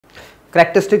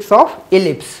characteristics of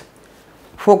ellipse.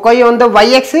 Foci on the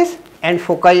y-axis and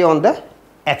foci on the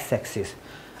x-axis.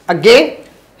 Again,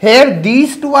 here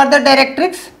these two are the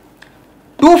directrix,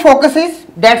 two focuses,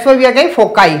 that's why we are getting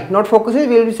foci, not focuses,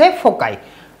 we will say foci.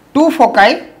 Two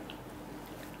foci,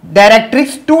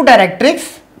 directrix, two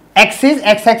directrix, axis,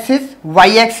 x-axis,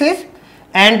 y-axis,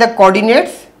 and the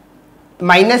coordinates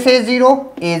minus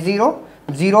a0,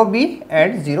 0b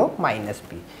and 0 minus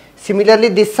b. Similarly,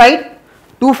 this side,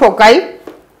 two foci,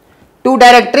 two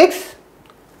directrix,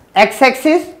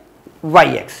 x-axis,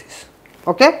 y-axis.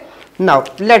 Okay. Now,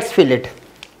 let us fill it.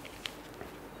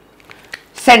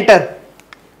 Center,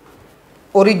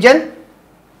 origin,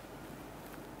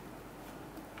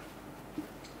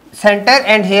 center,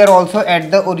 and here also at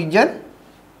the origin.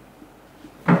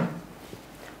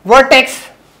 Vertex,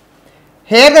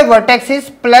 here the vertex is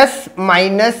plus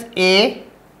minus a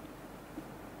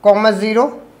comma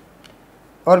 0,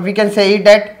 or we can say it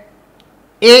that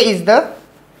a is the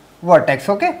vertex.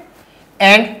 Okay.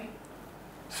 And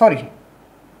sorry,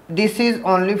 this is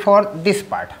only for this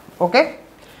part. Okay.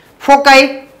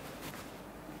 Foci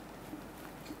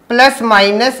plus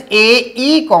minus a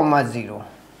e comma 0,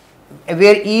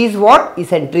 where e is what?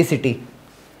 Eccentricity.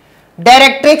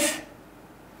 Directrix,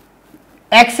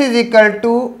 x is equal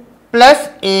to plus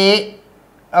a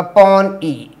upon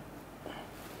e.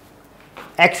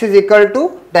 X is equal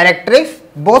to directrix,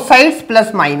 both sides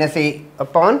plus minus a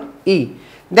upon e.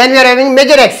 Then we are having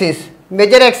major axis.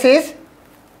 Major axis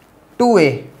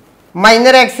 2a,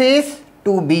 minor axis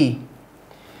 2b.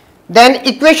 Then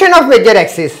equation of major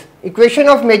axis. Equation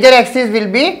of major axis will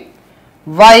be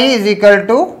y is equal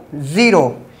to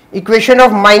 0. Equation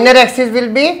of minor axis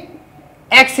will be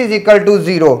x is equal to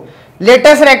 0.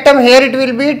 Latus rectum, here it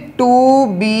will be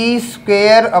 2b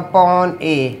square upon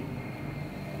a.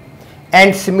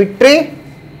 And symmetry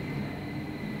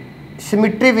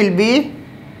will be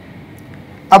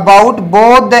about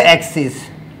both the axes.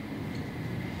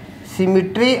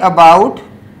 Symmetry about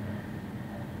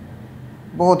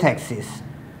both axes.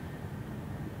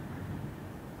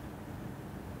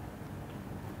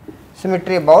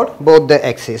 Symmetry about both the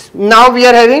axes. Now we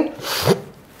are having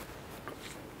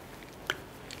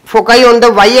foci on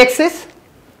the y-axis.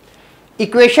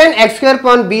 Equation x square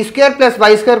upon b square plus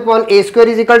y square upon a square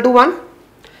is equal to 1.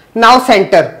 Now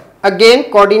center,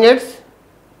 again coordinates,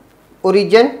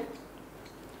 origin,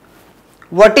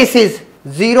 vertices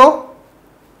 0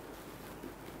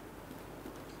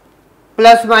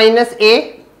 plus minus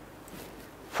a,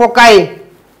 foci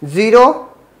 0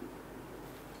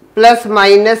 plus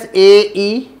minus a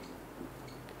e,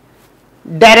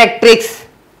 directrix,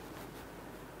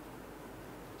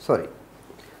 sorry,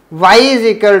 y is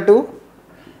equal to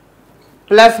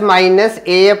plus minus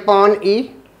a upon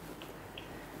e.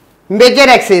 Major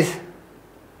axis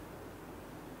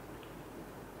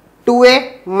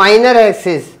 2a, minor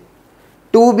axis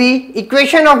 2b.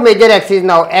 Equation of major axis,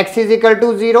 now x is equal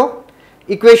to 0.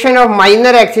 Equation of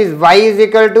minor axis, y is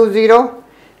equal to 0.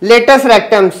 Latus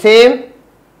rectum same,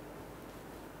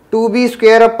 2b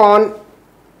square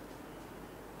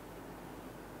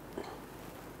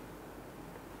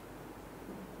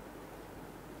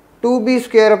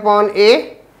upon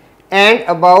a and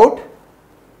about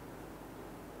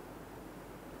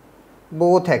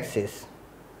both axes.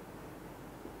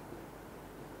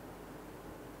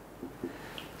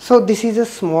 So this is a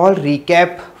small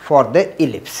recap for the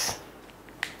ellipse.